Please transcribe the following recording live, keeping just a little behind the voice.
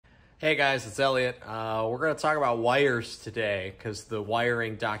Hey guys, it's Elliot. We're going to talk about wires today because the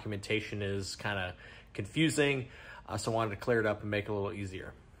wiring documentation is kind of confusing, so I wanted to clear it up and make it a little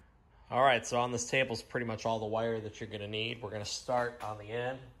easier. All right, so on this table is pretty much all the wire that you're going to need. We're going to start on the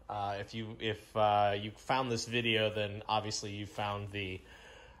end. If you found this video, then obviously you found the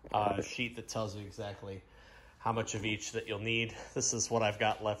sheet that tells you exactly how much of each that you'll need. This is what I've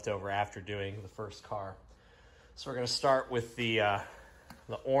got left over after doing the first car. So we're going to start with the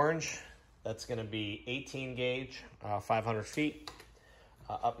orange. That's going to be 18 gauge, 500 feet.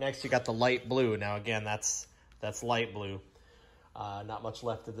 Up next, you got the light blue. Now again, that's light blue. Not much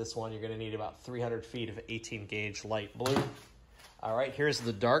left of this one. You're going to need about 300 feet of 18 gauge light blue. All right, here's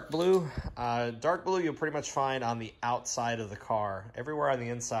the dark blue. Dark blue you'll pretty much find on the outside of the car. Everywhere on the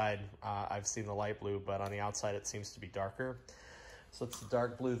inside, I've seen the light blue, but on the outside it seems to be darker. So it's the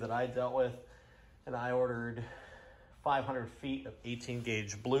dark blue that I dealt with, and I ordered 500 feet of 18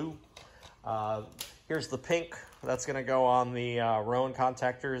 gauge blue. Here's the pink. That's going to go on the Rowan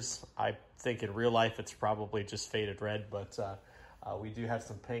contactors. I think in real life it's probably just faded red, but we do have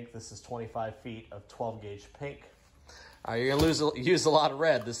some pink. This is 25 feet of 12 gauge pink. You're going to use a lot of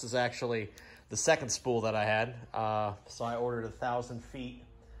red. This is actually the second spool that I had. So I ordered 1,000 feet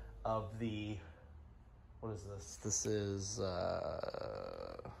of the, what is this? This is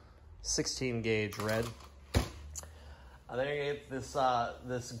 16 gauge red. And then you get this,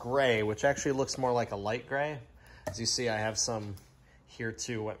 this gray, which actually looks more like a light gray. As you see, I have some here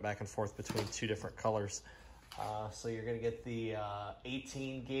too, went back and forth between two different colors. So you're gonna get the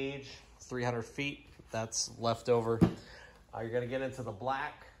 18 gauge, 300 feet, that's left over. You're gonna get into the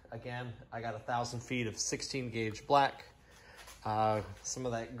black. Again, I got 1,000 feet of 16 gauge black. Some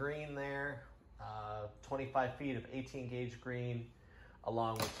of that green there, 25 feet of 18 gauge green,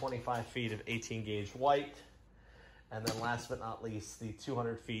 along with 25 feet of 18 gauge white. And then last but not least, the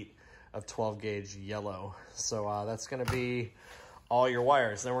 200 feet of 12 gauge yellow. So that's gonna be all your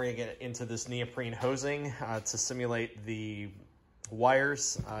wires. Then we're gonna get into this neoprene hosing to simulate the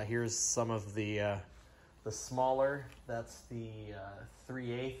wires. Here's some of the smaller, that's the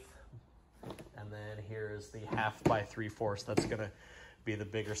 3/8. And then here's the 1/2 by 3/4. That's gonna be the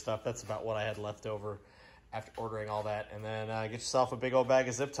bigger stuff. That's about what I had left over after ordering all that. And then get yourself a big old bag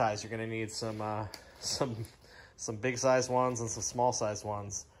of zip ties. You're gonna need some big size ones and some small size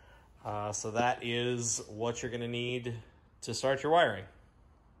ones. So that is what you're gonna need to start your wiring.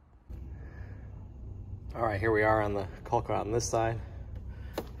 All right, here we are on the Kulka on this side.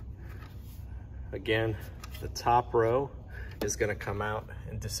 Again, the top row is gonna come out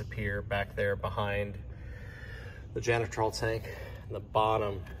and disappear back there behind the janitrol tank. And the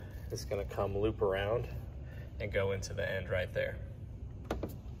bottom is gonna come loop around and go into the end right there.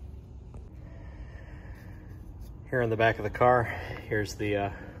 Here in the back of the car, here's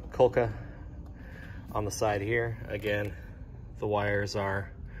the Kulka on the side here. Again, the wires are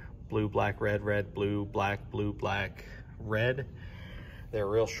blue, black, red, red, blue, black, red. They're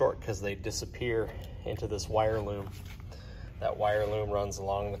real short because they disappear into this wire loom. That wire loom runs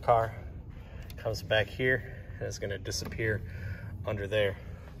along the car, comes back here, and is gonna disappear under there.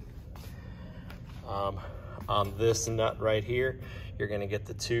 On this nut right here, you're gonna get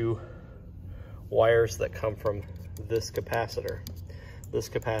the two wires that come from this capacitor. This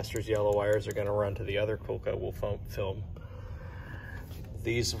capacitor's yellow wires are going to run to the other Kulka we'll film.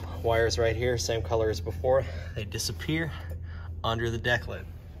 These wires right here, same color as before, they disappear under the deck lid.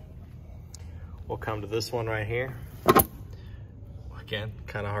 We'll come to this one right here. Again,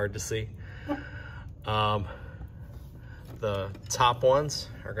 kind of hard to see. The top ones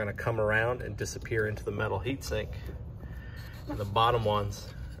are going to come around and disappear into the metal heatsink. And the bottom ones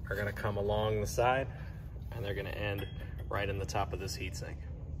are going to come along the side, and they're going to end right in the top of this heatsink.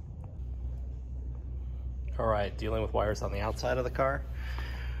 All right, dealing with wires on the outside of the car,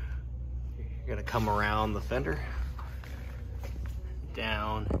 you're going to come around the fender,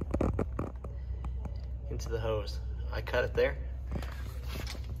 down into the hose. I cut it there.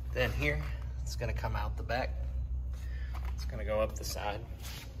 Then here, it's going to come out the back. It's going to go up the side.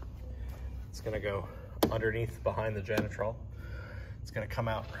 It's going to go underneath behind the janitrol. It's going to come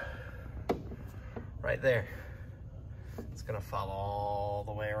out right there. It's going to follow all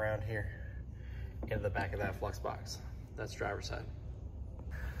the way around here into the back of that flux box. That's driver's side.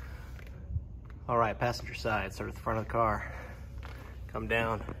 All right, passenger side, start at the front of the car. Come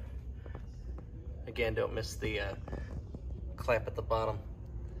down. Again, don't miss the clamp at the bottom.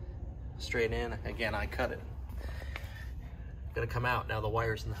 Straight in. Again, I cut it. Gonna come out. Now the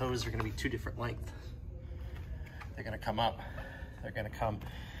wires and the hose are gonna be two different lengths. They're gonna come up. They're gonna come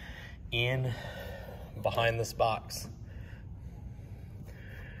in behind this box.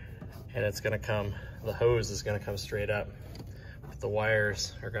 and it's gonna come, the hose is gonna come straight up, but the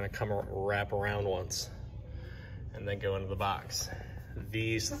wires are gonna come wrap around once and then go into the box.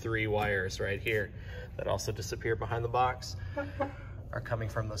 These 3 wires right here that also disappear behind the box are coming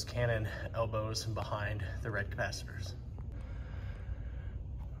from those Canon elbows behind the red capacitors.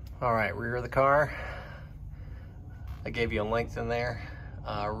 All right, rear of the car. I gave you a length in there.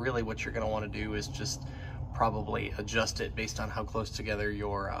 Really what you're gonna wanna do is just probably adjust it based on how close together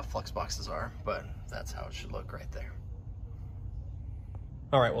your flex boxes are, but that's how it should look right there.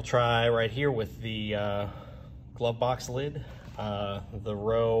 All right, we'll try right here with the glove box lid. The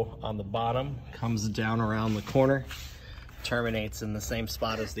row on the bottom comes down around the corner, terminates in the same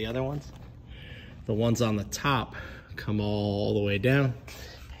spot as the other ones. The ones on the top come all the way down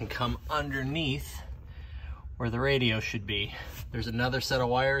and come underneath where the radio should be. There's another set of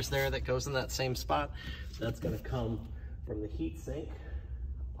wires there that goes in that same spot. That's gonna come from the heat sink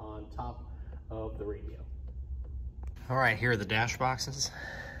on top of the radio. All right, here are the dash boxes.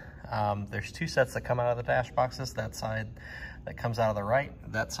 There's 2 sets that come out of the dash boxes. That side that comes out of the right,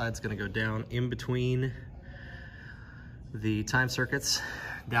 that side's gonna go down in between the time circuits,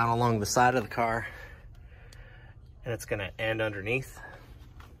 down along the side of the car, and it's gonna end underneath.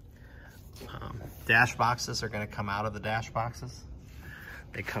 Dash boxes are gonna come out of the dash boxes.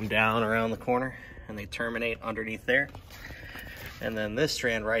 They come down around the corner and they terminate underneath there. And then this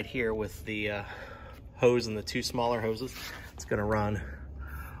strand right here with the hose and the 2 smaller hoses, it's gonna run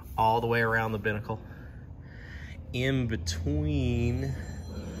all the way around the binnacle, in between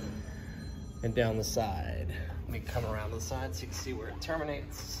and down the side. Let me come around to the side so you can see where it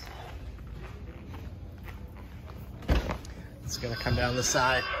terminates. It's gonna come down the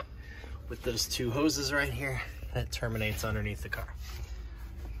side with those 2 hoses right here that terminates underneath the car.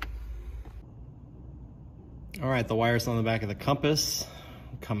 All right, the wires on the back of the compass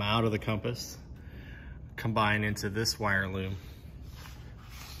come out of the compass, combine into this wire loom,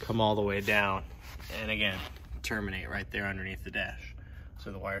 come all the way down, and again, terminate right there underneath the dash.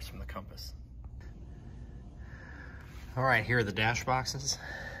 So the wires from the compass. All right, here are the dash boxes.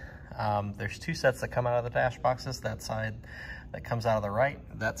 There's 2 sets that come out of the dash boxes. That side that comes out of the right,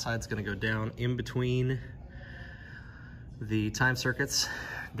 that side's gonna go down in between the time circuits,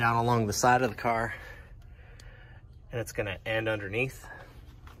 down along the side of the car, and it's gonna end underneath.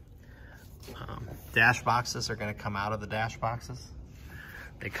 Dash boxes are gonna come out of the dash boxes.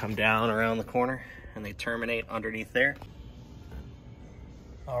 They come down around the corner and they terminate underneath there.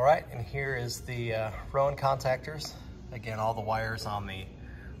 All right, and here is the Rowan contactors. Again, all the wires on the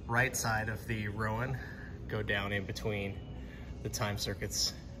right side of the Rowan go down in between the time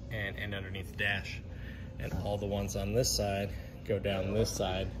circuits and end underneath the dash. And all the ones on this side go down this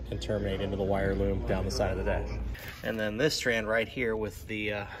side and terminate into the wire loom down the side of the dash. And then this strand right here with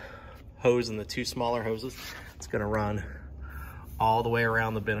the hose and the 2 smaller hoses, it's gonna run all the way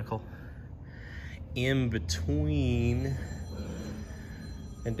around the binnacle, in between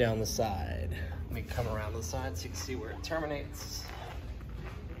and down the side. Let me come around to the side so you can see where it terminates.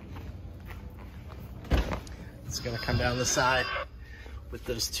 It's gonna come down the side with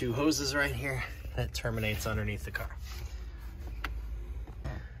those 2 hoses right here that terminates underneath the car.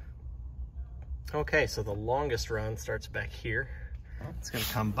 Okay, so the longest run starts back here. It's gonna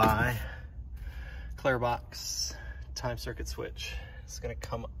come by clear box, time circuit switch. It's gonna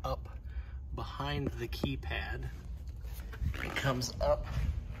come up behind the keypad. It comes up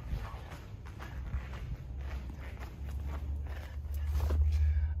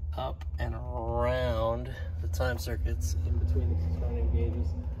and around the time circuits in between the surrounding gauges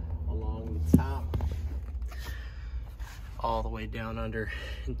along the top, all the way down under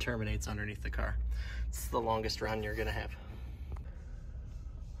and terminates underneath the car. It's the longest run you're gonna have.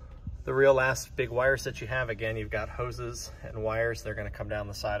 The real last big wires that you have, again, you've got hoses and wires. They're gonna come down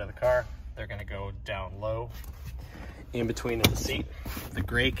the side of the car. They're gonna go down low in between the seat. The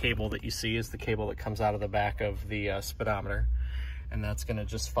gray cable that you see is the cable that comes out of the back of the speedometer, and that's gonna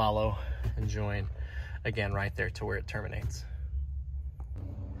just follow and join again right there to where it terminates.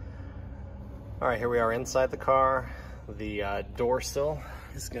 All right, here we are inside the car. The door sill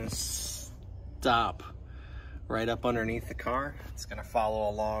is gonna stop right up underneath the car. It's gonna follow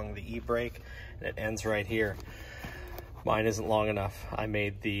along the e-brake, and it ends right here. Mine isn't long enough. I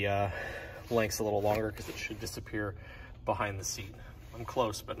made the lengths a little longer because it should disappear behind the seat. I'm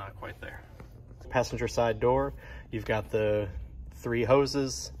close, but not quite there. Passenger side door, you've got the 3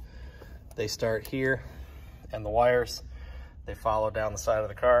 hoses. They start here, and the wires, they follow down the side of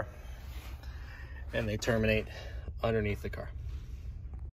the car, and they terminate underneath the car.